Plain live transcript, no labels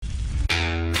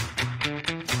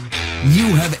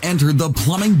You have entered the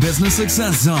Plumbing Business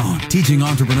Success Zone, teaching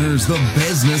entrepreneurs the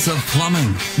business of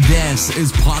plumbing. This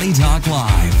is Potty Talk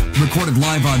Live, recorded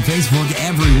live on Facebook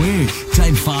every week.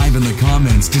 Type 5 in the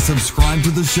comments to subscribe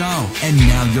to the show. And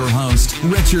now your host,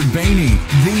 Richard Bainey,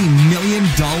 the $1 Million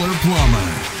Plumber.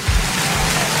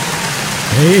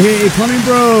 Hey, plumbing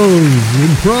bros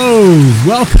and pros,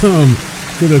 welcome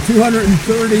to the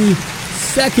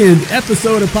 232nd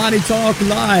episode of Potty Talk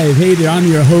Live. Hey there, I'm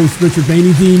your host, Richard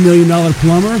Bainey, the $1 Million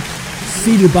Plumber,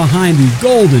 seated behind the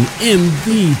golden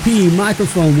MVP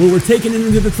microphone, where we're taking it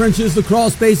into the trenches, the crawl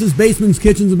spaces, basements,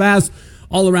 kitchens, and baths,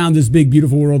 all around this big,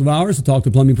 beautiful world of ours to talk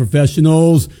to plumbing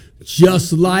professionals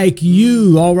just like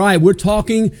you. All right, we're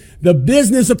talking the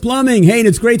business of plumbing. Hey, and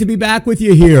it's great to be back with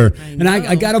you here. And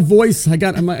I got a voice. I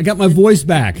got my voice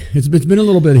back. It's been a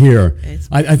little bit here.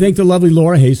 I thank the lovely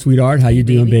Laura. Hey, sweetheart, how you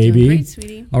doing, baby? Doing great,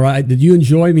 sweetie. All right, did you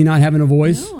enjoy me not having a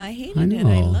voice? No, I hated it.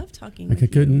 I love talking. Like I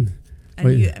couldn't.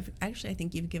 Actually, I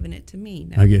think you've given it to me.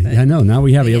 I know. Now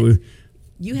we have it.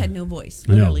 You had no voice.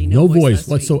 Literally, no voice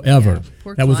whatsoever.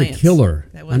 Yeah, that was a killer.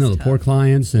 Was I know, tough. the poor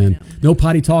clients, and no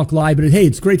Potty Talk Live. But hey,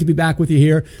 it's great to be back with you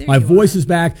here. My voice is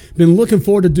back. Been looking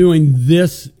forward to doing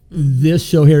this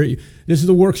show here. This is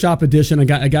the workshop edition.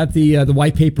 I got the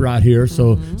white paper out here,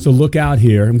 so look out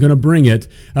here. I'm going to bring it.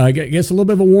 I guess a little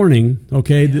bit of a warning.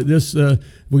 Okay, this is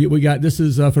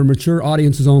for mature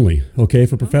audiences only. Okay,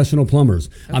 for professional plumbers.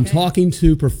 Okay. I'm talking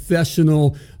to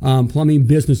professional plumbing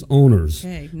business owners.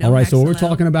 Okay. All right, so what we're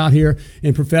talking about here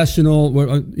in professional,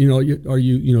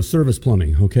 service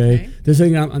plumbing. Okay, this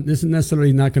is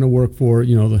necessarily not going to work for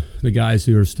the guys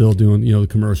who are still doing the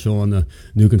commercial and the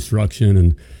new construction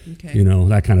and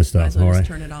that kind of stuff. All right,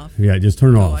 turn it off. Yeah, just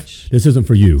turn it off. This isn't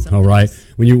for you. All right,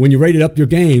 when you rated up your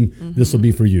game, this will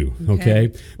be for you.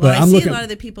 Okay, well, I see a lot of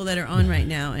the people that are on right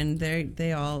now, and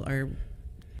they all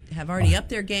have already upped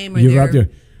their game. Or you're up there.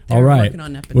 All right,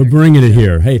 we're bringing it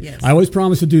here. Hey, yes. I always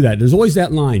promise to do that. There's always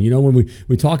that line, when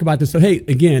we talk about this. So, hey,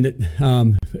 again,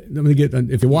 let me get.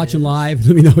 If you're watching live,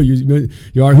 let me know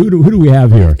you are. Who do we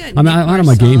have here? I'm out of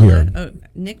my game here.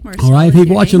 Nick Marcella. All right, if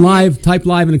you're watching live, type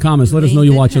live in the comments. Let us know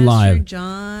you're watching live.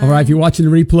 John, all right, if you're watching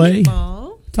the replay,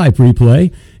 type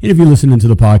replay. And if you're listening to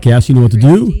the podcast, you know what to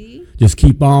do. Just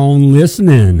keep on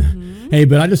listening. Hey,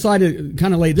 but I decided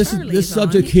kind of late. This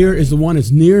subject here is the one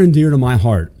that's near and dear to my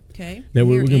heart. Okay. That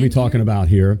we're going to be talking about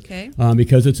here. Okay.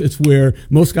 Because it's where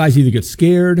most guys either get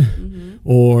scared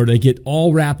or they get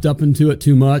all wrapped up into it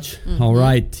too much. All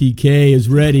right, TK is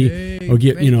ready. Or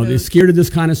they're scared of this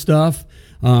kind of stuff.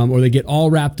 Or they get all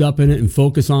wrapped up in it and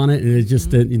focus on it, and it's just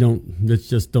that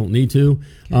don't need to,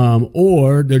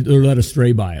 or they're led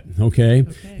astray by it. Okay,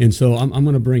 and so I'm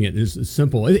going to bring it. It's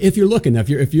simple. If you're looking, if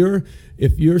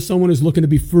you're someone who's looking to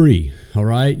be free, all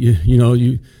right,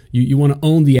 you want to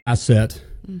own the asset,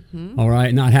 all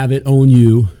right, not have it own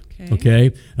you.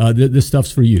 Okay, this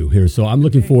stuff's for you here, so I'm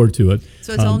looking forward to it.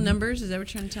 So it's all numbers. Is that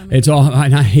what you're trying to tell me? It's all. I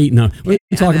hate numbers. We're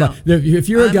talking about if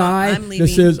you're a guy that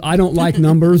says I don't like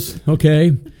numbers.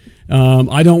 Okay,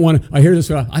 I don't want to. I hear this.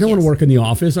 I don't want to work in the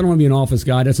office. I don't want to be an office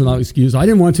guy. That's not an excuse. I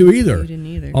didn't want to either. You didn't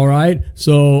either. All right.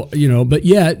 So but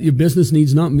yet your business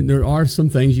needs numbers. There are some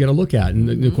things you got to look at, and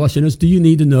the question is, do you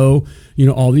need to know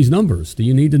all these numbers? Do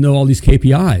you need to know all these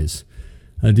KPIs?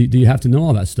 Do you have to know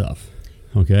all that stuff?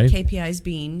 Okay. KPIs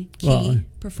being key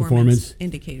performance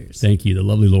indicators. Thank you, the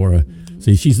lovely Laura.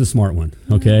 See, she's the smart one.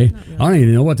 Okay, really. I don't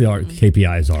even know what the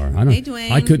KPIs are. Hey,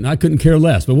 Dwayne. I couldn't care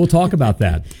less. But we'll talk about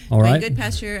that. All right. Good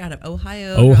pasture out of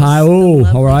Ohio.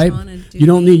 All right. You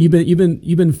don't need.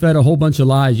 You've been fed a whole bunch of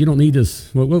lies. You don't need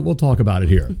this. We'll talk about it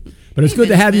here. But it's good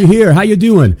to have you here. How you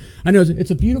doing? I know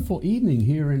it's a beautiful evening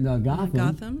here in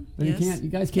Gotham. But yes. You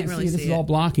guys can't really see it. This is all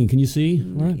blocking. Can you see?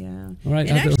 Right. Yeah. All right.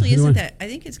 It actually isn't that. I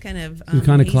think it's kind of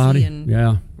cloudy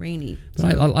and rainy.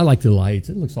 But I like the lights.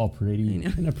 It looks all pretty.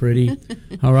 Isn't it pretty?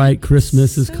 All right.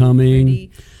 Christmas is coming.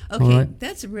 Pretty. Okay. Right.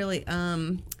 That's a really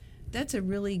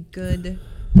good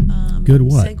good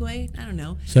what? Segue? I don't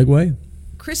know. Segue?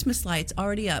 Christmas lights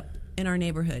already up in our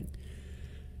neighborhood.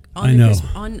 I know.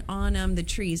 On the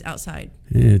trees outside.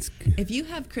 If you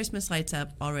have Christmas lights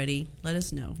up already, let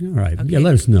us know. All right. Okay? Yeah,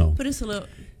 let us know. Put a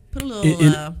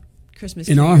little Christmas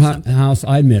tree in our house.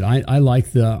 I admit, I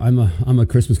like I'm a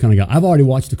Christmas kind of guy. I've already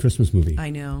watched the Christmas movie. I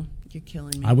know. You're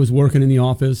killing me. I was working in the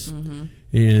office, and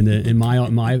in my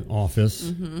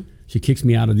office, she kicks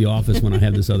me out of the office when I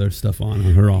have this other stuff on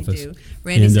in her office. Do.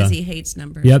 Randy says he hates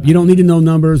numbers. Yep, you don't need to know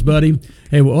numbers, buddy.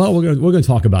 Hey, well, we're gonna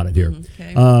talk about it here.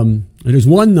 Okay. There's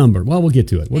one number. Well, we'll get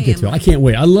to it. I can't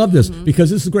wait. I love this because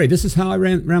this is great. This is how I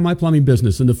ran my plumbing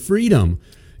business, and the freedom.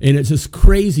 And it's just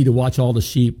crazy to watch all the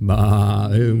sheep, all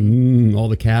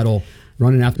the cattle,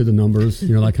 running after the numbers,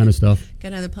 you know, that kind of stuff. Got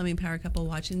another plumbing power couple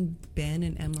watching, Ben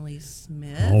and Emily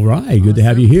Smith. All right, good to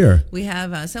have you here. We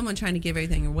have someone trying to give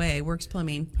everything away. Works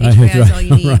Plumbing. That's HVAC is right. all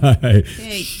you need. Right.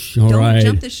 Hey, All don't right.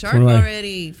 jump the shark All right.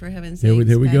 already, for heaven's sake.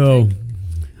 There we go.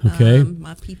 Okay.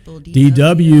 My people, DW.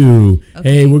 DW.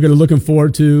 Okay. Hey, we're looking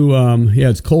forward to.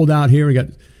 It's cold out here. We got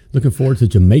looking forward to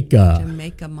Jamaica.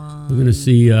 Jamaica, Mom. We're going to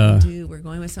see. We're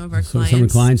going with some of our clients. Some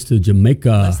clients to Jamaica.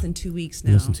 Less than 2 weeks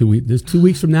now. Less than 2 weeks. There's 2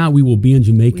 weeks from now, we will be in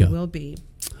Jamaica. We will be.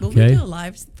 Will Okay. we do a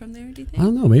live from there, do you think? I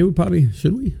don't know. Maybe we probably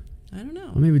should we. I don't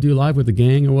know. Or maybe do live with the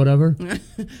gang or whatever.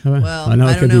 Well, I know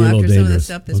it I could don't be a know. little After some of the dangerous.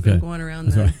 stuff that's Okay. been going around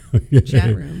the That's right.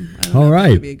 chat room. I don't All know if right.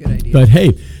 that would be a good idea. But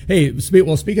hey,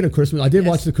 speaking of Christmas, I did Yes.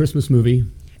 watch the Christmas movie.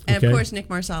 And Okay. of course, Nick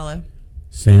Marsala.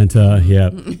 Santa, yeah.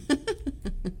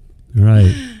 All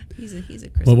right. He's a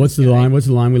Christmas Well, what's the guy. line? What's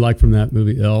the line we like from that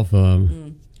movie, Elf? Bye,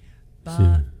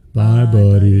 Bye,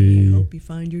 buddy. Hope you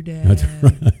find your dad. That's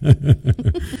right.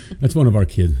 That's one of our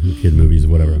kid movies or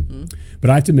whatever. Mm-hmm. But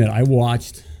I have to admit, I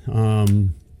watched.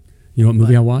 You know what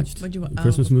movie I watched? What'd you?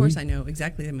 Christmas of movie. course, I know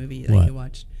exactly the movie that What? you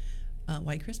watched.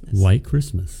 White Christmas. White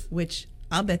Christmas. Which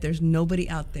I'll bet there's nobody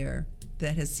out there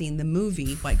that has seen the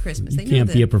movie White Christmas. You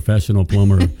can't be a professional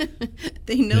plumber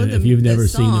They know if you've never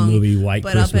seen the movie White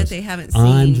but Christmas. I'll bet they haven't seen.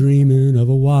 I'm dreaming of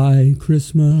a white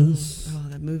Christmas. Oh,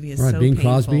 that movie is All right, so Bing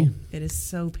painful. Crosby. It is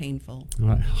so painful. All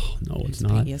right. Oh, no, it's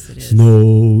not. Yes, it is.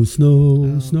 Snow,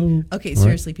 snow, snow. Okay, All right.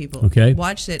 seriously, people. Okay.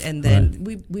 Watch it, and then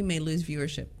All we may lose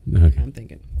viewership. Okay. I'm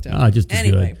thinking. So, Just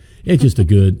anyway. good. It's just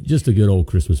a good old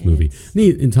Christmas movie.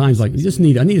 Need in times like I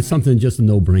needed something just a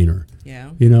no brainer.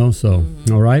 Yeah. You know, so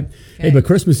all right. Hey, Okay. but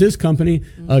Christmas is coming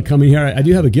here. I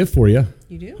do have a gift for you.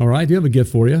 You do? All right, I do have a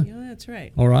gift for you. Yeah, that's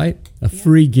right. All right, a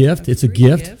free gift. It's a free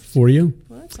gift gift. for you.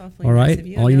 Well, that's awfully All nice right. of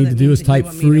you. All I you know need to that do means is that you type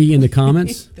want me to free in the believe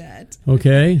comments. that.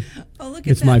 Okay. Oh, look at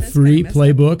It's that. my That's kinda free messed up a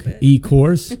little playbook bit.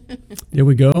 e-course. There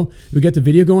we go. We got the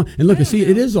video going, and look, I see,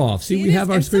 don't it know. is off. See, See, we it have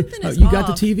is- our screen. something is You got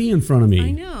the off. TV in front of me.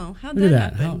 I know. How'd Look at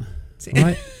that that. happen? See? All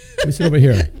right. Let me sit over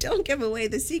here. Don't give away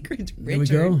the secrets, There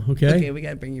Richard. we go. Okay. Okay, we got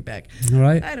to bring you back. All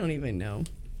right. I don't even know.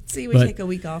 See, we But- take a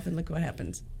week off and look what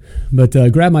happens. But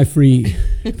grab my free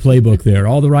playbook there.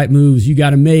 All the right moves you got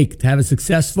to make to have a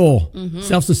successful,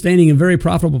 self-sustaining, and very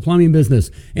profitable plumbing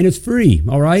business. And it's free,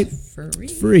 all right? Free.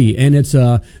 It's free. And it's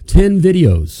 10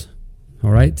 videos, all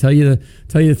right? Tell you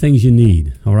the things you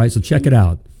need, all right? So check it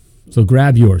out. So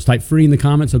grab yours. Type free in the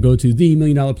comments or go to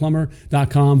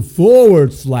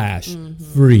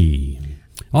themilliondollarplumber.com/free.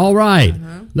 All right.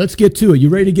 Let's get to it. You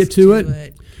ready to get to it?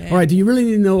 Okay. All right. Do you really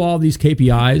need to know all these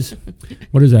KPIs?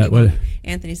 What is that? What?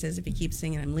 Anthony says if he keeps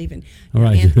singing, I'm leaving. All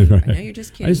right. Anthony, Right. I know you're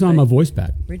just kidding. I just want but my voice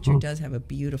back. Richard Huh. does have a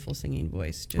beautiful singing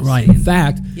voice. Just Right. saying. In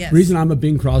fact, Yes. the reason I'm a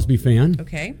Bing Crosby fan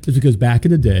Okay. is because back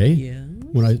in the day, Yeah.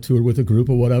 when I toured with a group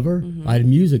or whatever, I had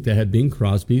music that had Bing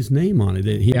Crosby's name on it.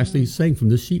 He actually sang from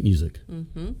this sheet music.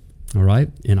 All right.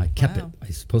 And I kept it. Wow. I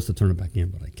was supposed to turn it back in,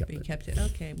 but I kept But you it. kept it.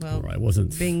 Okay. Well, All right.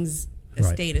 Wasn't. Bing's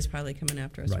Right. estate is probably coming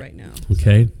after us right, now.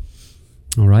 Okay.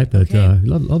 All right. But Okay.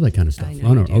 love that kind of stuff. I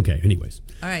know you do. Okay. Anyways.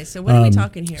 All right. So what are we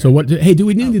talking here? So what? Hey, do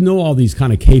we need to know all these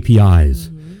kind of KPIs?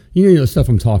 You know the stuff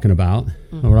I'm talking about.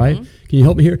 All right. Can you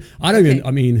help me here? I don't Okay. even.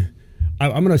 I mean,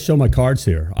 I'm going to show my cards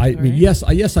here. I mean,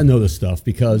 right. yes, I know this stuff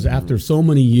because after so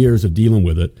many years of dealing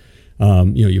with it,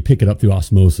 you pick it up through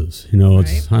osmosis. It's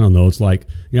Right. I don't know. It's like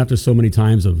after so many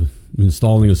times of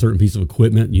installing a certain piece of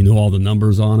equipment, you know all the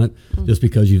numbers on it just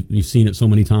because you've seen it so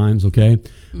many times. Okay,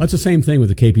 that's the same thing with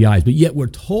the KPIs. But yet we're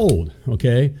told,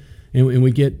 okay. And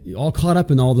we get all caught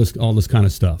up in all this kind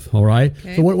of stuff. All right.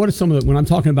 Okay. So what are some of the, when I'm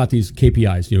talking about these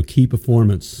KPIs, key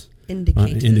performance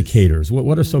indicators.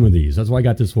 What are some of these? That's why I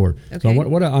got this for. Okay. So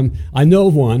I know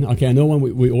one. Okay, I know one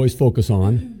we always focus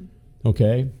on.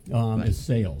 Okay, is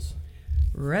sales.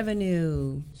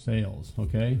 Revenue. Sales.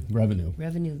 Okay, revenue.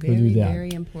 Revenue. We'll do Very, that.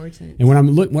 very important. And what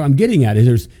I'm getting at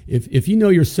is if you know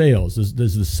your sales,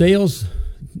 does the sales,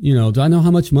 do I know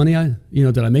how much money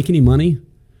did I make any money?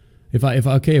 We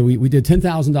did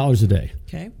 $10,000 a day.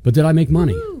 Okay. But did I make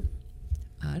money? Woo.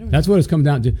 I don't know. That's what it's come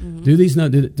down to.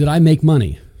 Did I make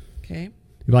money? Okay.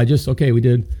 If I just we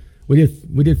did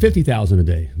 50,000 a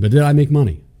day, but did I make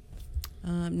money?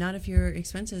 Not if your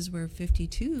expenses were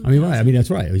 52. I mean, right. I mean, that's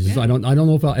right. It was just, I don't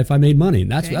know if I made money.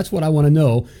 And that's what I want to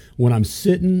know when I'm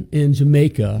sitting in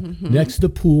Jamaica next to the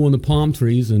pool and the palm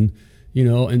trees and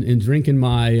and drinking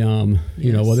my Yes.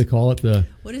 what do they call it,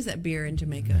 What is that beer in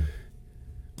Jamaica?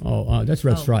 that's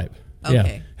Red Stripe. Okay.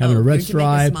 Yeah, having a Or Red Jamaica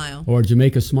Stripe Smile. or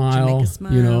Jamaica Smile. Jamaica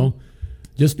Smile.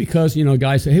 Just because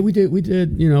guys say, hey, we did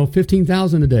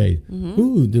 15,000 a day.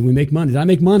 Ooh, did we make money? Did I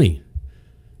make money?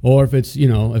 Or if it's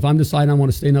if I'm deciding I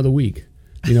want to stay another week,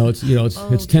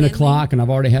 it's 10 can o'clock and I've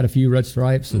already had a few red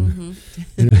stripes and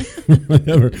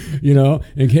whatever,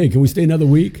 and hey, can we stay another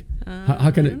week?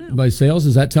 How can it, by sales,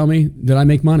 does that tell me that I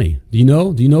make money? Do you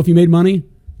know if you made money?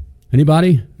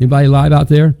 Anybody live out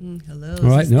there? Hello. All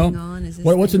right. No.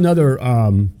 What's thing another,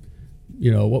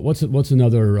 what's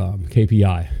another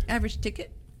KPI? Average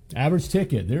ticket. Average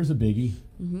ticket. There's a biggie.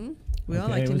 We all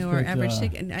like to know our average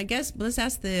ticket. And I guess let's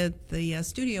ask the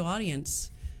studio audience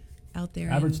out there.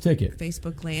 Average ticket.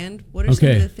 Facebook land. What are some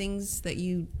of the things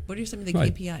what are some of the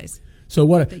KPIs?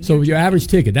 So so your average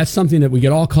ticket, that's something that we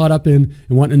get all caught up in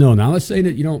and want to know. Now let's say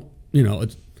that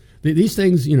it's these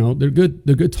things, they're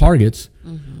good targets,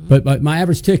 but my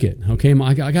average ticket, okay,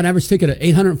 I got an average ticket at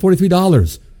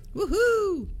 $843.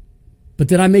 Woohoo! But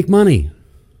did I make money?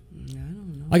 I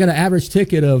don't know. I got an average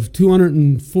ticket of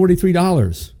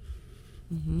 $243.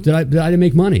 Did I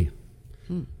make money?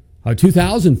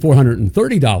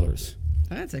 $2,430.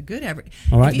 That's a good average.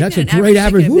 All right, that's a great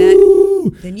average.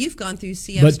 Woo! Then you've gone through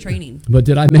CF's training. But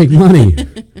did I make money?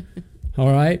 All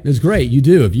right, it's great. You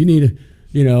do. If you need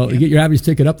to, get your average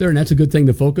ticket up there, and that's a good thing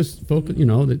to focus.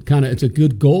 That kind of, it's a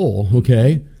good goal.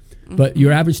 Okay, but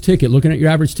your average ticket. Looking at your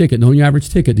average ticket, knowing your average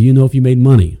ticket, do you know if you made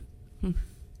money?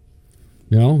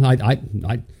 I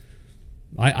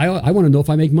want to know if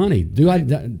I make money. Did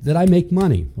I make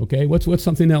money? Okay. What's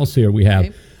something else here we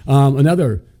have?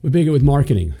 Okay. We're big with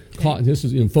marketing. Okay. This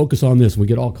is focus on this. We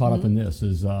get all caught up in this.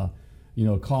 Is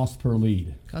cost per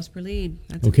lead. Cost per lead.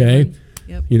 That's okay.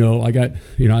 Yep.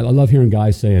 I love hearing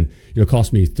guys saying it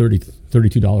cost me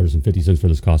 $32.50 for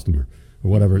this customer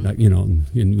or whatever. And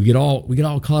we get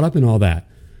all caught up in all that.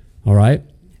 All right.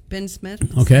 Ben Smith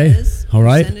says all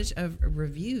right. Percentage of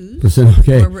reviews.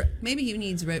 Okay. Or maybe he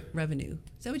needs revenue.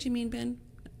 Is that what you mean, Ben?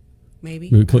 Maybe.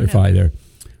 Let me clarify there.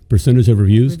 Percentage of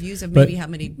reviews. Reviews of maybe how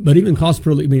many. But even cost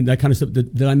per lead, that kind of stuff.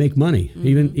 Did I make money?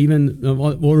 Even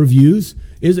reviews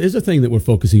is a thing that we're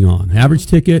focusing on. Average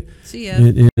ticket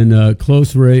and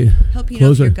close rate. Help you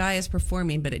know if your guy is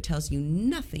performing, but it tells you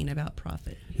nothing about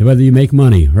profit. Whether you make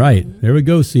money, right? There we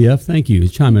go, CF. Thank you.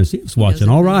 Chime in. CF's watching.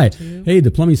 All right. Hey,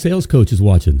 the plumbing sales coach is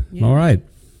watching. Yeah. All right.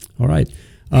 Says,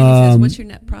 what's your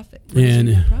net profit?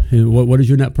 What is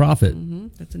your net profit?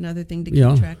 That's another thing to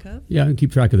keep track of. Yeah,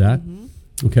 keep track of that.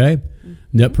 Okay.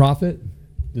 Net profit.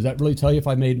 Does that really tell you if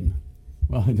I made?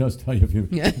 Well, it does tell you if you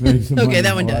made some money. Okay,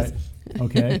 that one does. Right?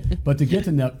 Okay, but to get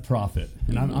to net profit,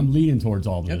 and I'm leading towards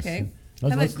all this. Okay.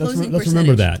 Let's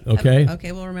remember that. Okay.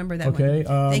 Okay, we'll remember that one. Okay.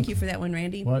 Thank you for that one,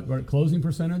 Randy. What closing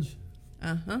percentage?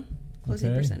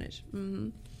 Closing percentage.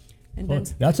 And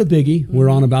that's a biggie. We're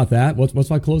on about that.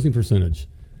 What's my closing percentage?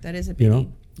 That is a biggie.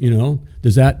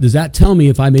 Does that tell me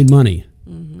if I made money?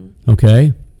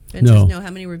 Okay. Ben says, how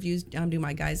many reviews do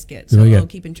my guys get? So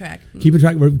keeping track. Keeping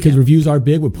track, because reviews are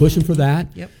big. We're pushing for that.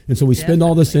 Yep. And so we spend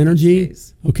all this energy.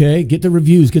 Okay, get the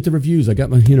reviews. I got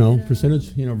my,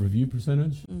 percentage, review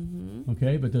percentage.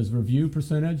 Okay, but does review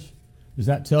percentage, does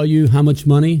that tell you how much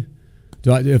money?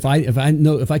 If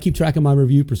I keep track of my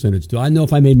review percentage, do I know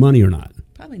if I made money or not?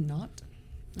 Probably not.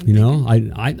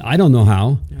 I don't know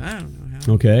how. I don't know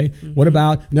how. Okay. What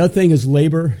about, another thing is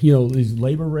labor, these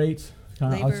labor rates.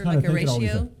 Labor, like a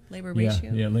ratio? Labor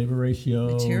ratio? Yeah, labor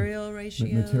ratio. Material ratio.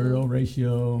 Material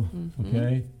ratio.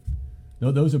 Okay.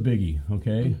 No, those are biggie.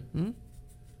 Okay.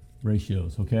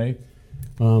 Ratios. Okay.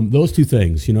 Those two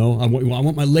things. I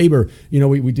want my labor.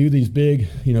 We do these big.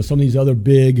 Some of these other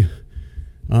big.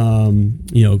 Coaching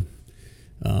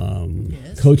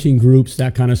groups,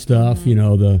 that kind of stuff.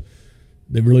 They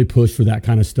really push for that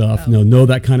kind of stuff. Know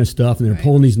that kind of stuff, and they're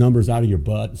pulling these numbers out of your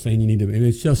butt, saying you need to. And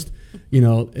it's just.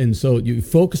 And so you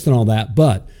focused on all that,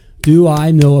 but do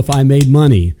I know if I made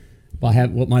money by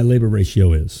what my labor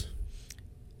ratio is?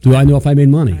 Do I know if I made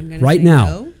money? Right now,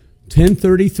 no.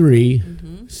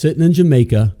 10:33, sitting in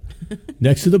Jamaica,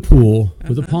 next to the pool,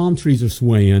 where the palm trees are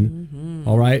swaying,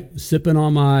 all right, sipping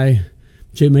on my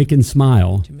Jamaican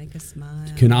smile. Jamaica smile.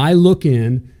 Can I look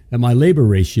in at my labor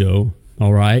ratio,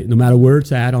 all right, no matter where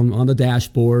it's at on the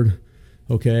dashboard,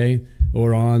 okay,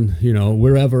 or on,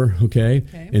 wherever, okay,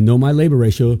 and know my labor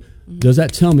ratio, does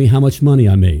that tell me how much money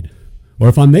I made? Or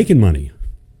if I'm making money?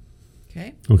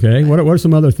 Okay. What are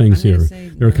some other things here?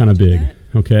 They're kind of big,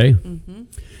 okay?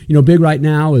 Big right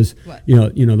now is,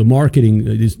 the marketing,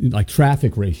 is like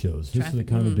traffic ratios. This is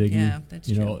kind of a big, that's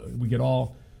true. We get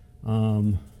all,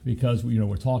 because,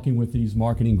 we're talking with these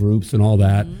marketing groups and all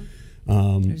that,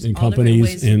 and companies.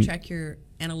 Ways to track your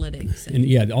analytics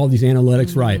and all these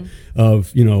analytics, right?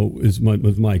 Of is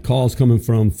my calls coming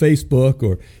from Facebook,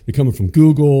 or they're coming from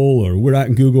Google, or we're at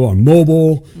in Google, or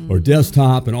mobile, or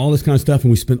desktop, and all this kind of stuff. And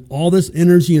we spend all this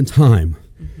energy and time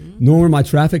knowing where my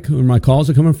traffic, where my calls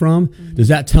are coming from, does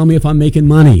that tell me if I'm making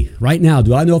money? Right now,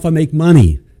 do I know if I make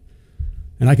money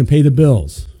and I can pay the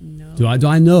bills? No. Do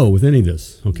I know with any of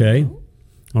this? Okay. No.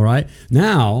 All right.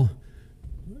 Now,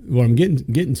 what I'm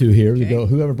getting to here, to go,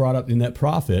 whoever brought up the net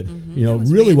profit, really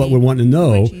Randy, what we're wanting to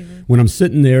know when I'm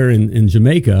sitting there in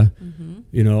Jamaica,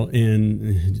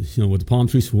 with the palm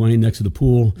tree swaying next to the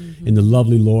pool, and the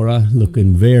lovely Laura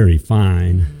looking very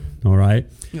fine. All right.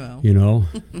 Well.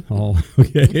 All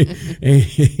okay,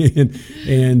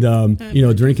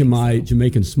 and drinking my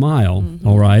Jamaican Smile.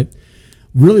 All right.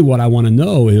 Really, what I want to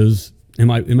know is, am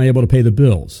I able to pay the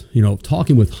bills?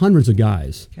 Talking with hundreds of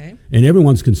guys, and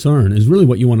everyone's concern is really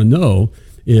what you want to know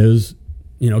is,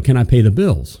 can I pay the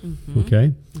bills?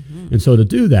 Okay, and so to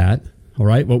do that, all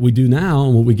right, what we do now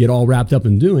and what we get all wrapped up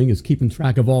in doing is keeping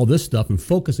track of all this stuff and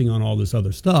focusing on all this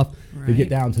other stuff to get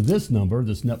down to this number,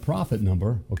 this net profit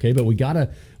number. Okay, but we gotta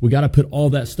put all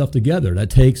that stuff together. That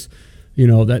takes,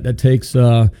 that takes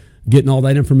getting all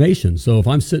that information. So if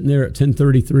I'm sitting there at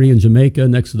 10:33 in Jamaica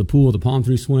next to the pool with the palm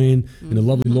tree swaying and the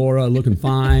lovely Laura looking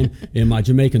fine and my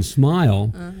Jamaican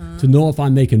Smile, to know if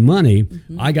I'm making money,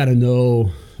 I gotta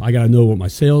know what my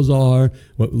sales are,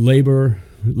 what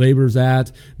labor's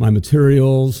at, my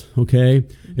materials, okay,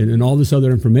 and all this other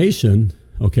information,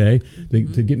 okay,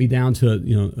 to get me down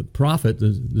to profit,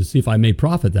 to see if I made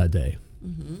profit that day,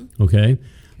 okay.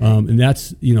 And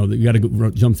that's, you got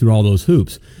to jump through all those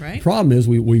hoops. Right. The problem is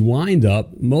we wind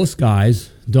up, most guys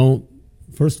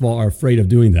first of all, are afraid of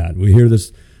doing that. We hear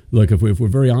this, look, if we're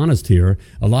very honest here,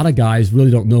 a lot of guys really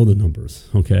don't know the numbers,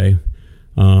 okay?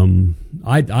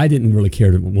 I didn't really care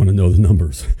to want to know the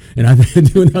numbers. And I've been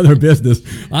doing other business.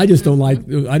 I just I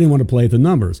didn't want to play with the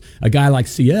numbers. A guy like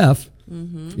CF,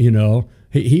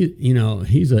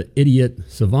 he's an idiot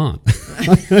savant.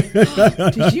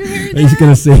 Did you hear that? He's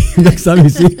going to say, next time you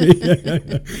see me,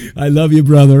 I love you,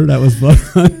 brother. That was fun.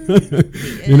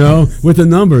 With the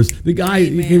numbers. The guy,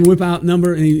 he can whip out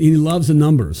number, and he loves the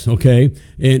numbers, okay?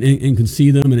 And can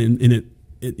see them, and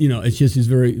it's just he's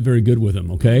very, very good with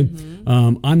them, okay?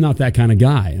 I'm not that kind of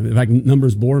guy. In fact,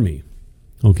 numbers bore me.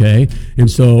 Okay, and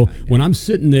so when I'm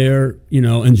sitting there,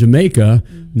 in Jamaica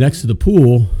next to the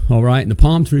pool, all right, and the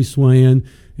palm tree swaying,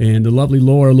 and the lovely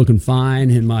Laura looking fine,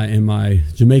 and my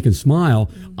Jamaican Smile,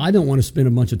 I don't want to spend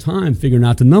a bunch of time figuring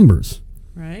out the numbers.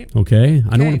 Right. Okay,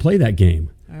 I don't want to play that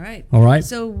game. All right. All right.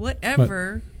 So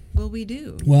whatever will we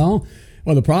do? Well,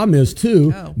 the problem is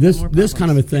too. This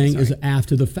kind of a thing is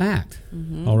after the fact.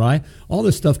 All right, all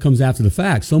this stuff comes after the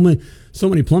fact. So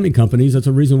many plumbing companies. That's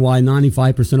a reason why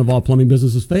 95% of all plumbing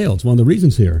businesses fail. It's one of the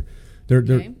reasons here. They're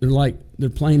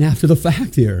playing after the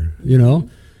fact here.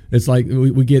 It's like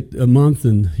we get a month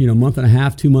and month and a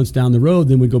half, 2 months down the road.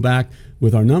 Then we go back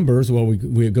with our numbers. Well,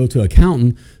 we go to an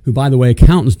accountant who, by the way,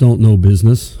 accountants don't know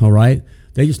business. All right,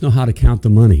 they just know how to count the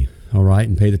money. All right,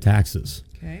 and pay the taxes.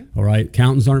 Okay. All right.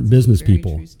 Accountants aren't business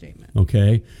people. True statement.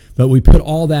 Okay. But we put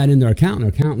all that in their accountant. Our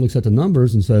accountant looks at the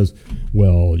numbers and says,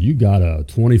 well, you got a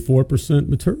 24%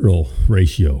 material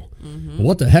ratio. Well,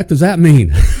 what the heck does that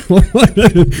mean? We're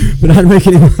not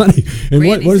making any money. And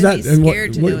what does that? And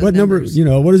what number?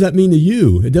 What does that mean to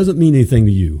you? It doesn't mean anything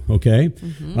to you. Okay.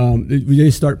 They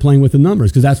start playing with the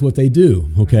numbers because that's what they do.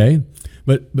 Okay.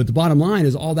 But the bottom line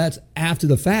is all that's after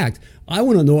the fact. I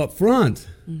want to know up front.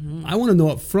 I want to know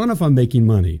up front if I'm making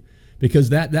money, because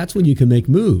that's when you can make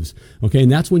moves, okay?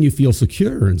 And that's when you feel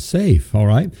secure and safe, all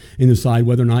right? And decide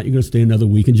whether or not you're going to stay another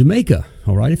week in Jamaica,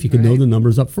 all right? If you can know the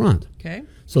numbers up front. Okay.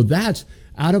 So that's,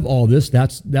 out of all this,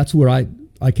 that's where I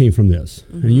came from this.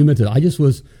 And you meant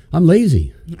it. I'm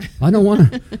lazy. I don't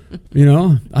want to,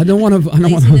 I don't want to.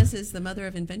 Laziness is the mother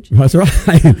of invention. That's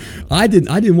right. I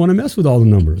didn't want to mess with all the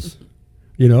numbers.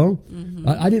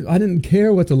 I didn't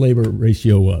care what the labor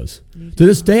ratio was. To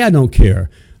this day, I don't care.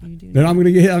 That I'm going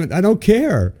to get. I don't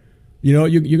care. You're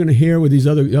going to hear with these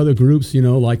other groups,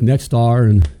 like Nexstar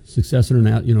and Success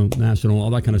National, all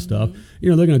that kind of stuff.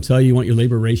 They're going to tell you want your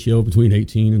labor ratio between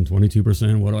 18 and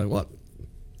 22%. What?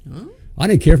 Huh? I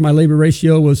didn't care if my labor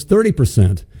ratio was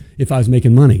 30% if I was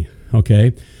making money.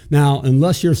 Okay. Now,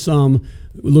 unless you're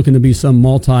looking to be some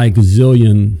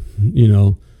multi-gazillion,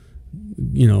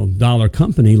 dollar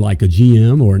company like a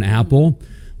GM or an Apple,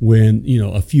 when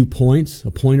a few points, a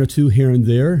point or two here and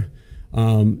there,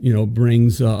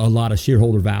 brings a lot of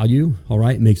shareholder value. All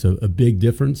right, it makes a big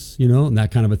difference, and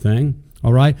that kind of a thing.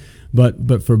 All right, but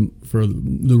for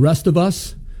the rest of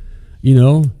us,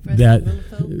 that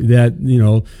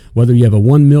whether you have a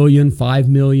 $1 million, $5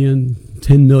 million,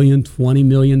 $10 million, $20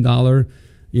 million,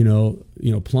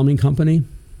 plumbing company,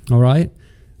 all right.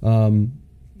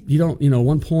 You don't,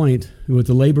 one point with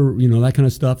the labor, that kind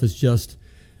of stuff is just,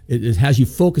 it has you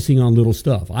focusing on little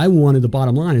stuff. I wanted the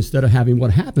bottom line, instead of having,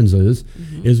 what happens is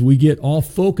we get all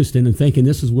focused in and thinking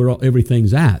this is where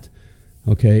everything's at.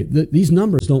 Okay, these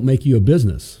numbers don't make you a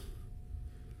business.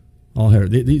 All here,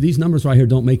 these numbers right here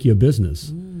don't make you a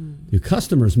business. Your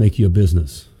customers make you a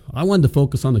business. I wanted to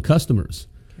focus on the customers.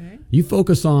 Okay. You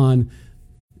focus on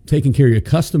taking care of your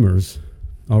customers,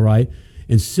 all right,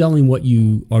 and selling what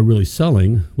you are really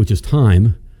selling, which is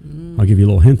time. I'll give you a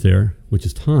little hint there, which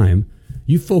is time.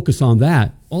 You focus on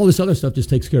that. All this other stuff just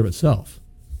takes care of itself.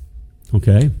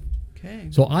 Okay? Okay.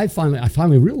 So I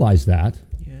finally realized that.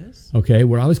 Yes. Okay,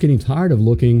 where I was getting tired of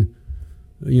looking,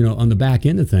 on the back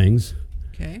end of things.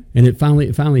 Okay. And it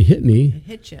finally hit me. It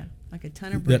hit you like a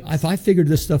ton of bricks. That if I figured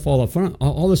this stuff all up front,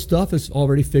 all this stuff is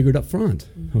already figured up front.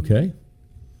 Okay?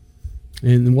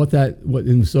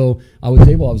 And so I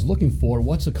was looking for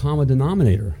what's a common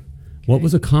denominator. Okay. What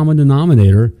was a common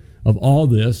denominator of all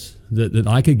this that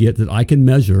I could get, that I can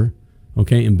measure,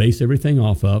 okay, and base everything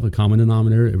off of, a common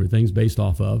denominator, everything's based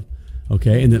off of,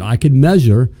 okay, and that I could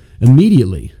measure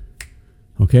immediately,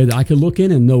 okay, that I could look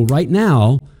in and know right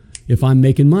now if I'm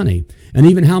making money, and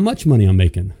even how much money I'm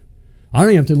making. I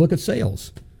don't even have to look at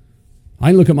sales.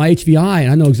 I can look at my HVI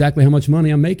and I know exactly how much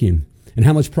money I'm making and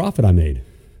how much profit I made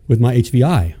with my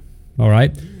HVI, all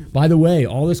right? By the way,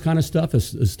 all this kind of stuff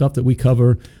is stuff that we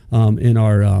cover in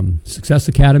our Success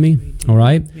Academy, all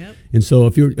right? Yep. And so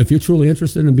if you're truly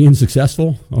interested in being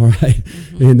successful, all right,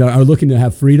 and are looking to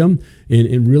have freedom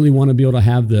and really want to be able to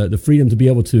have the freedom to be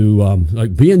able to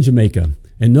be in Jamaica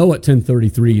and know at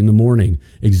 10:33 in the morning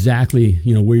exactly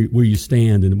where you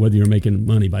stand and whether you're making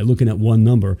money by looking at one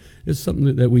number, it's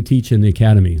something that we teach in the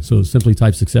Academy. So simply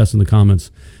type success in the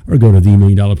comments or go to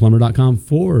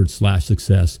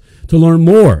themilliondollarplumber.com/success to learn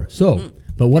more. So,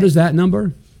 but what is that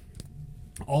number?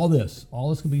 All this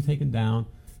can be taken down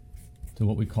to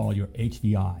what we call your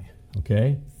HVI,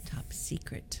 okay? Top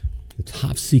secret. The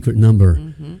top secret number,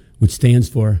 which stands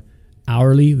for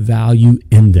Hourly Value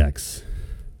Index.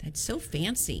 That's so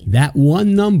fancy. That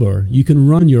one number, you can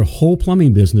run your whole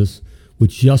plumbing business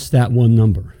with just that one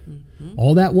number.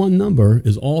 All that one number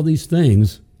is all these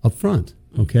things up front,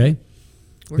 okay?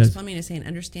 Works Plumbing is saying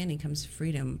understanding comes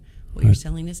freedom. What you're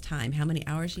selling is time. How many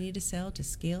hours you need to sell to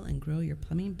scale and grow your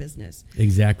plumbing business.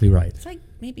 Exactly right. It's like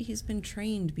maybe he's been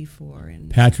trained before. And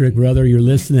Patrick, brother, you're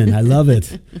listening. I love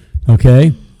it.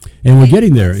 Okay? And we're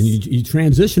getting there. And you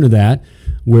transition to that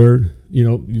where,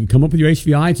 you come up with your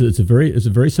HVI. It's a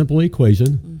very simple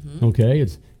equation. Okay?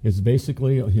 It's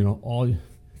basically, all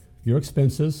your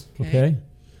expenses. Okay?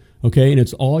 Okay, and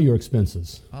it's all your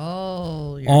expenses.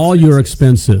 All your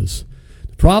expenses.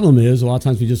 The problem is a lot of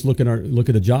times we just look at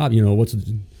a job. What's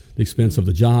the expense of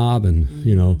the job, and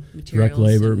direct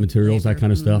labor, materials, that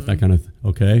kind of stuff. That kind of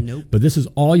okay. Nope. But this is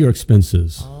all your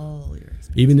expenses. All your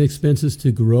expenses. Even the expenses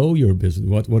to grow your business.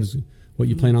 What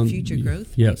you plan on future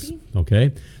growth? Yes. Maybe?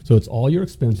 Okay. So it's all your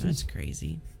expenses. That's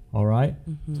crazy. All right.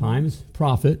 Times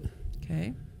profit.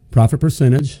 Okay. Profit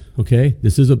percentage. Okay.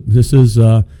 This is a business.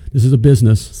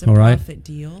 It's a all right. profit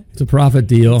deal. It's a profit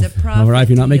deal. It's a profit all right. If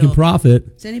you're not making deal.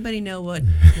 profit. Does anybody know what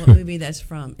movie that's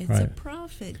from? It's a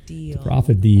profit deal. It's a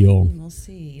profit deal. We'll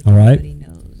see if all right. anybody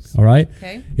knows. All right.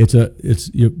 Okay.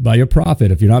 By your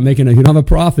profit. If you don't have a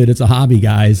profit, it's a hobby,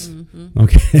 guys.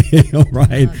 Okay. All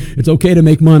right. It's okay to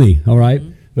make money. All right.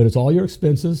 But it's all your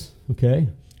expenses. Okay.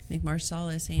 I think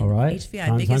Marsala is saying all right.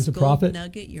 HVI, biggest gold profit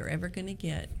nugget you're ever going to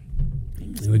get.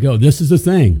 There we go. This is the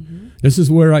thing. This is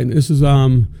where this is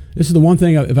the one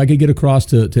thing, if I could get across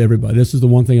to everybody, this is the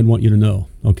one thing I'd want you to know,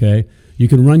 okay? You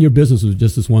can run your business with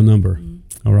just this one number,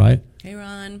 all right? Hey,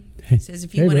 Ron. Says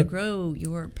if you want to grow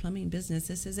your plumbing business,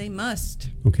 this is a must.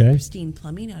 Okay. Pristine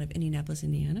Plumbing out of Indianapolis,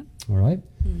 Indiana. All right.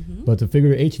 But to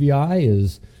figure HVI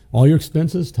is all your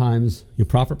expenses times your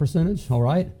profit percentage, all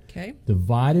right? Okay.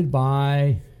 Divided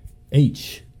by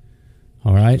H,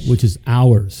 all right, which is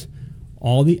hours.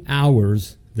 All the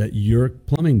hours that your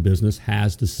plumbing business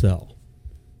has to sell.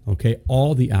 Okay,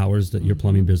 all the hours that your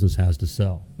plumbing business has to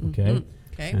sell. Okay,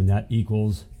 okay, and that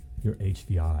equals your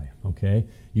HVI. Okay,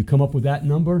 you come up with that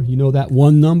number. That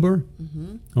one number.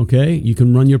 Okay, you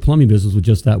can run your plumbing business with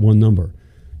just that one number.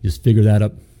 Just figure that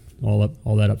up,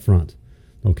 all that up front.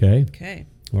 Okay. Okay.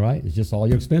 All right, it's just all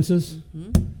your expenses,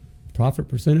 profit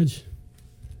percentage,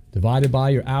 divided by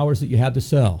your hours that you have to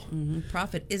sell.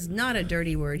 Profit is not a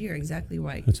dirty word. You're exactly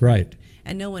right. That's right.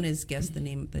 And no one has guessed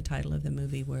the title of the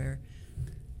movie where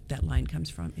that line comes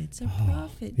from. It's a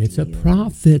profit deal. It's a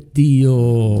profit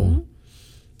deal.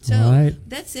 So all right.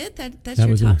 That's it? That's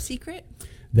your top secret?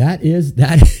 That is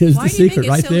the secret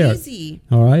right there. Easy?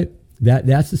 All right.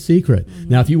 That's the secret.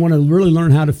 Now, if you want to really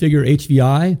learn how to figure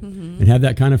HVI and have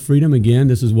that kind of freedom, again,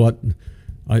 this is what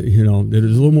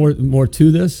there's a little more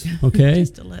to this. Okay,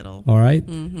 Just a little. all right?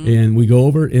 And we go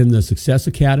over it in the Success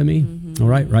Academy. All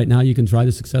right, right now you can try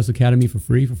the Success Academy for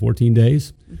free for 14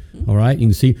 days. All right, you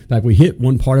can see, in fact, we hit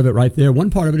one part of it right there. One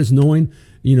part of it is knowing,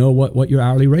 what your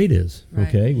hourly rate is. Right.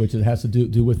 Okay, which it has to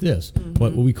do with this,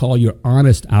 what we call your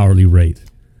honest hourly rate.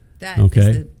 That Okay.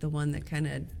 is the one that kind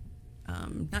of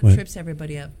not What? trips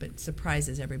everybody up, but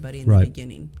surprises everybody in Right. the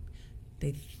beginning.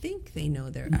 They think they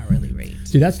know their hourly rate.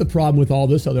 See, that's the problem with all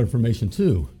this other information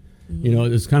too.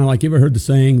 It's kind of like, you ever heard the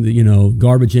saying that,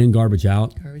 garbage in, garbage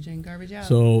out? Garbage in, garbage out.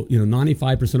 So,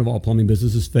 95% of all plumbing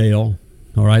businesses fail.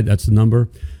 All right, that's the number.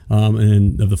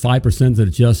 And of the 5% that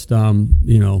just,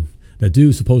 that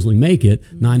do supposedly make it,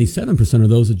 97% of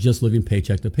those are just living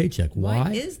paycheck to paycheck.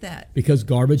 Why is that? Because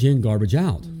garbage in, garbage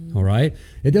out. All right?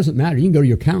 It doesn't matter. You can go to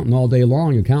your accountant all day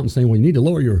long. Your accountant's saying, well, you need to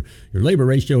lower your labor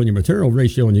ratio and your material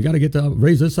ratio, and you got to get to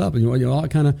raise this up, and all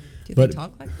that kind of. Do they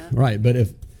talk like that? Right, but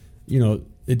if,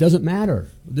 it doesn't matter.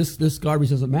 This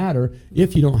garbage doesn't matter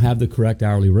if you don't have the correct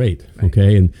hourly rate, Right.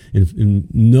 okay?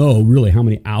 And know really how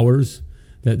many hours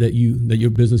that your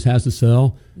business has to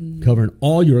sell, covering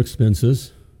all your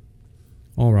expenses,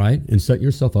 all right, and set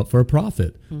yourself up for a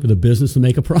profit, for the business to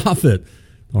make a profit,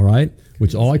 all right,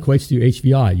 which all equates to your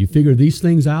HVI. You figure these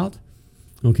things out,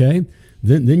 okay?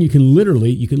 Then you can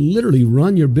literally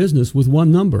run your business with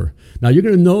one number. Now you're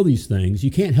going to know these things.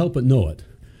 You can't help but know it.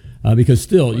 Because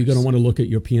still, you're going to want to look at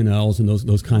your P&Ls and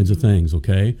those kinds of things,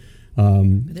 okay?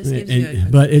 But this gives you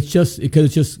But it's just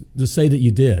to say that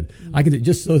you did. I could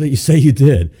just so that you say you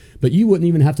did, but you wouldn't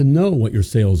even have to know what your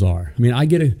sales are. I mean,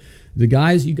 you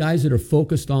guys that are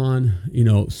focused on,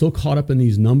 so caught up in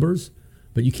these numbers,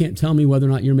 but you can't tell me whether or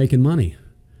not you're making money,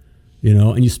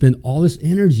 and you spend all this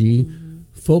energy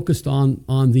focused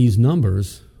on these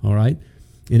numbers, all right?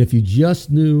 And if you just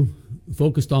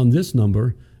focused on this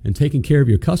number and taking care of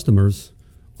your customers,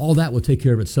 all that will take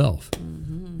care of itself.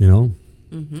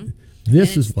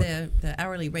 This is what the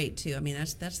hourly rate too. I mean,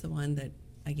 that's the one that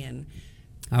again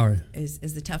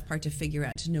is the tough part to figure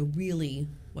out, to know really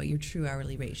what your true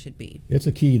hourly rate should be. it's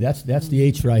a key. That's the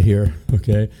H right here.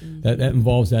 Okay, that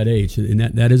involves that H, and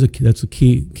that's a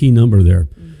key number there.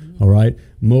 All right,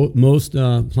 most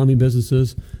plumbing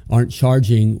businesses aren't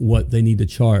charging what they need to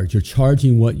charge. You're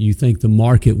charging what you think the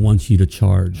market wants you to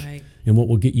charge. Right. And what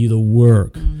will get you the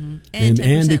work, and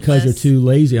 10% because you're less. too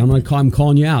lazy, I'm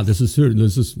calling you out. This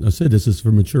is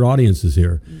for mature audiences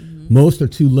here. Most are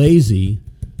too lazy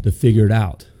to figure it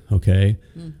out. Okay,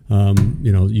 you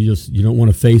don't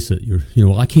want to face it.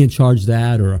 Well, I can't charge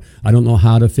that, or I don't know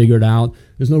how to figure it out.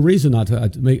 There's no reason not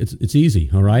to make it. It's easy.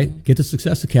 All right, get the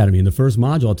Success Academy. In the first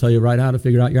module, I'll tell you right how to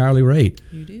figure out your hourly rate.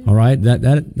 You do. All right,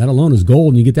 that alone is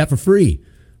gold, and you get that for free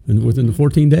within the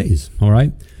 14 days. All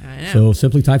right. I know. So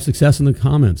simply type success in the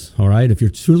comments, all right? If you're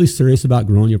truly serious about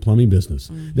growing your plumbing business.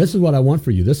 This is what I want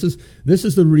for you. This is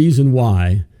the reason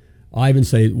why I even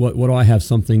say, what do I have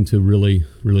something to really,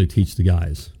 really teach the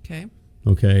guys? Okay.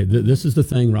 Okay, this is the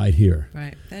thing right here.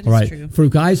 Right. That is All right, true. for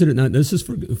guys that are this is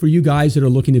for you guys that are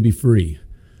looking to be free.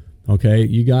 Okay,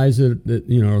 you guys that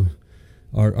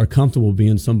are comfortable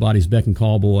being somebody's beck and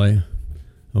call boy.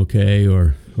 Okay,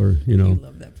 or I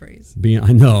love that phrase. being,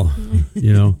 I know,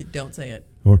 Don't say it.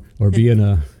 or being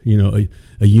a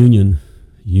union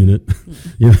unit,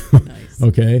 Nice.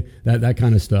 okay, that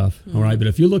kind of stuff. All right, but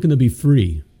if you're looking to be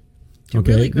free, To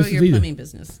okay, really grow this is your easy. plumbing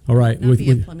business. All right, Not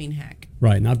be a plumbing hack.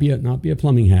 right, not be a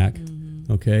plumbing hack,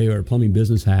 okay, or a plumbing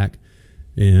business hack,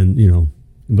 and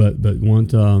but want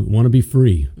to be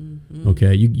free,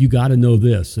 okay. You got to know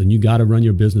this, and you got to run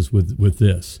your business with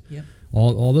this. Yep.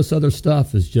 All this other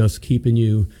stuff is just keeping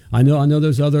you. I know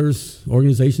there's others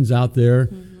organizations out there,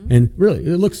 and really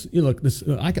it looks. This.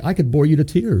 I could bore you to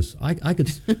tears. I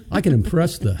can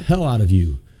impress the hell out of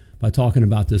you by talking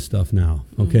about this stuff now.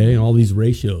 Okay, and all these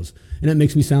ratios, and that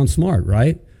makes me sound smart,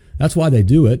 right? That's why they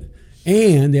do it,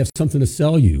 and they have something to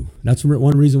sell you. That's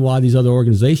one reason why these other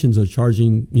organizations are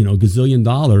charging gazillion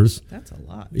dollars. That's a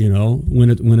lot. When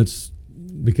it's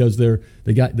because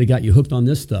they got you hooked on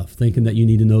this stuff, thinking that you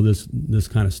need to know this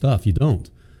kind of stuff. You don't.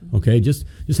 Okay, just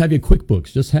have your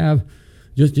QuickBooks. Just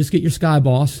get your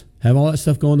SkyBoss. Have all that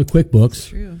stuff go into QuickBooks.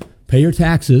 True. Pay your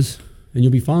taxes, and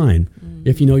you'll be fine.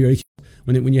 If you know your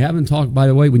when you haven't talked. By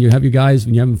the way, when you have your guys,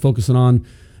 when you haven't focusing on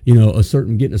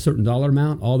getting a certain dollar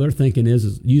amount, all they're thinking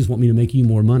is you just want me to make you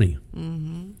more money.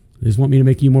 They just want me to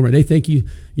make you more money. They think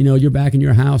you're back in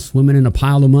your house swimming in a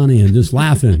pile of money and just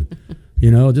laughing.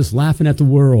 Just laughing at the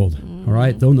world, all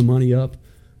right, throwing the money up,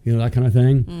 that kind of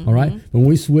thing, all right. But when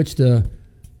we switched to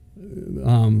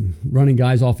running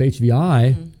guys off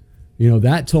HVI,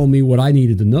 that told me what I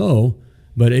needed to know,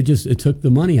 but it took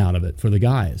the money out of it for the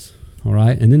guys, All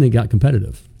right. And then they got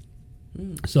competitive.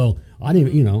 So I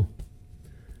didn't,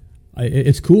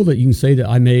 it's cool that you can say that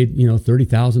I made,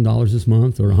 $30,000 this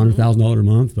month or $100,000 a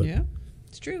month. But, yeah,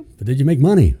 it's true. But did you make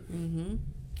money?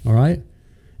 All right.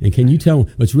 And can you tell,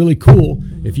 it's really cool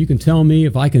if you can tell me,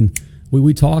 if I can,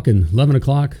 we talk at 11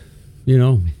 o'clock,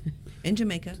 in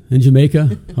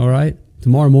Jamaica. All right.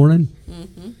 Tomorrow morning.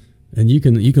 And you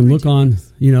can look on,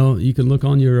 you can look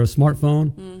on your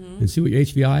smartphone and see what your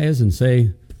HVI is and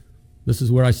say, this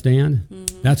is where I stand.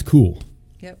 That's cool.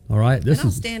 Yep. All right. I'll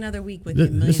stay another week with you.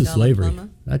 This is slavery. Plumber.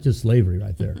 That's just slavery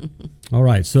right there. All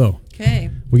right. So,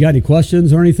 okay. We got any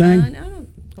questions or anything? I don't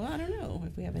know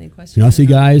if we have any questions. I see,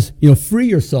 guys. Free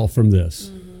yourself from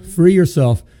this. Free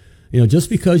yourself.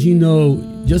 Just because you know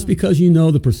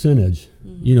the percentage,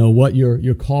 what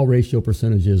your call ratio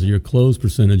percentage is, or your close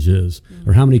percentage is,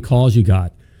 or how many calls you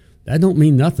got, that don't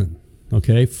mean nothing.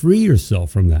 Okay. Free yourself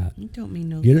from that. It don't mean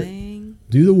no thing.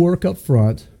 Do the work up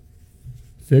front.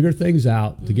 Figure things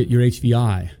out to get your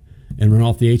HVI and run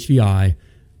off the HVI,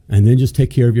 and then just take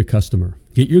care of your customer.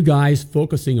 Get your guys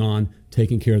focusing on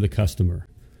taking care of the customer,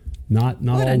 not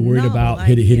all worried about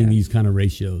hitting these kind of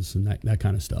ratios and that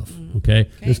kind of stuff. Okay?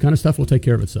 This kind of stuff will take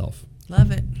care of itself.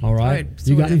 Love it. All right.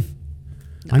 You got any?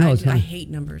 I know. I hate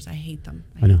numbers. I hate them.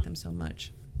 I hate them so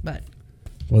much. But.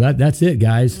 Well, that's it,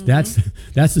 guys. That's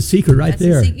the secret right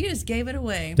there. You just gave it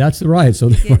away. That's right. So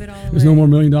there's no more $1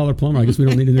 million plumber. I guess we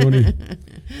don't need to do anything.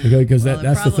 Because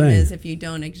that's the thing. The problem is if you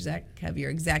don't have your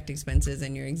exact expenses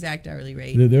and your exact hourly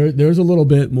rate. There's a little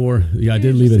bit more. Yeah, I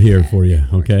did leave it here for you.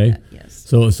 Okay. Yes.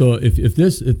 So if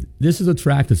this is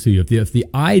attractive to you, if the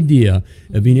idea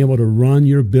of being able to run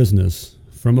your business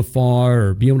from afar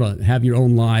or be able to have your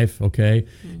own life, okay,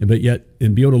 but yet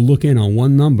and be able to look in on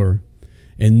one number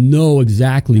and know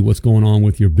exactly what's going on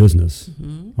with your business.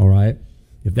 All right.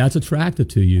 If that's attractive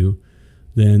to you,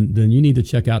 then you need to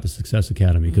check out the Success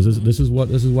Academy, because this is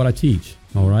what I teach.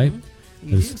 All right.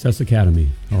 The Success Academy.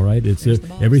 All right. It's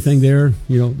everything there.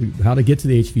 How to get to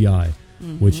the HVI,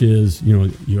 which is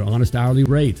your honest hourly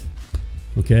rate.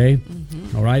 Okay.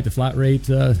 All right. The flat rate.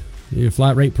 Your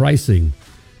flat rate pricing.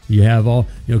 You have all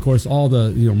of course all the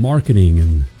marketing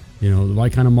and the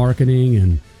right kind of marketing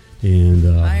and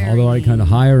all the right kind of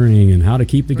hiring and how to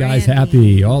keep the guys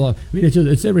happy.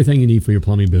 It's everything you need for your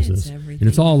plumbing business, and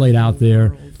it's all laid out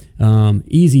there.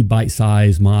 Easy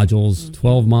bite-size modules,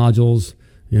 12 modules,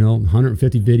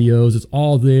 150 videos. It's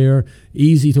all there,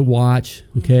 easy to watch.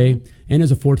 Okay, and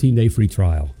there's a 14-day free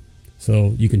trial,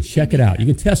 so you can check it out. You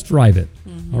can test drive it.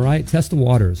 All right, test the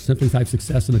waters. Simply type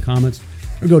success in the comments,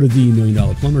 or go to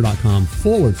themilliondollarplumber.com/.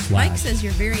 Mike says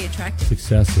you're very attractive.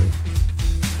 Successor.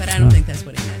 But I don't think that's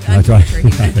what he meant. That's right. Sure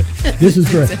this is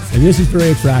very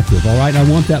attractive. All right, I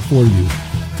want that for you.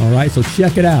 All right, so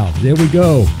check it out. There we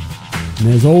go. And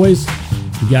as always,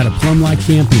 you got a plumb like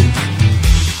champion.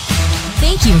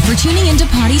 Thank you for tuning into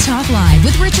Potty Talk Live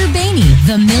with Richard Bainey,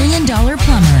 the $1 Million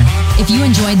Plumber. If you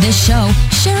enjoyed this show,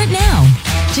 share it now.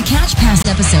 To catch past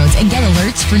episodes and get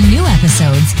alerts for new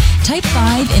episodes, type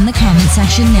 5 in the comment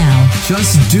section now.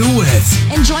 Just do it.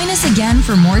 And join us again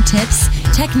for more tips,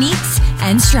 techniques,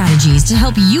 and strategies to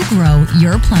help you grow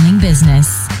your plumbing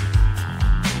business.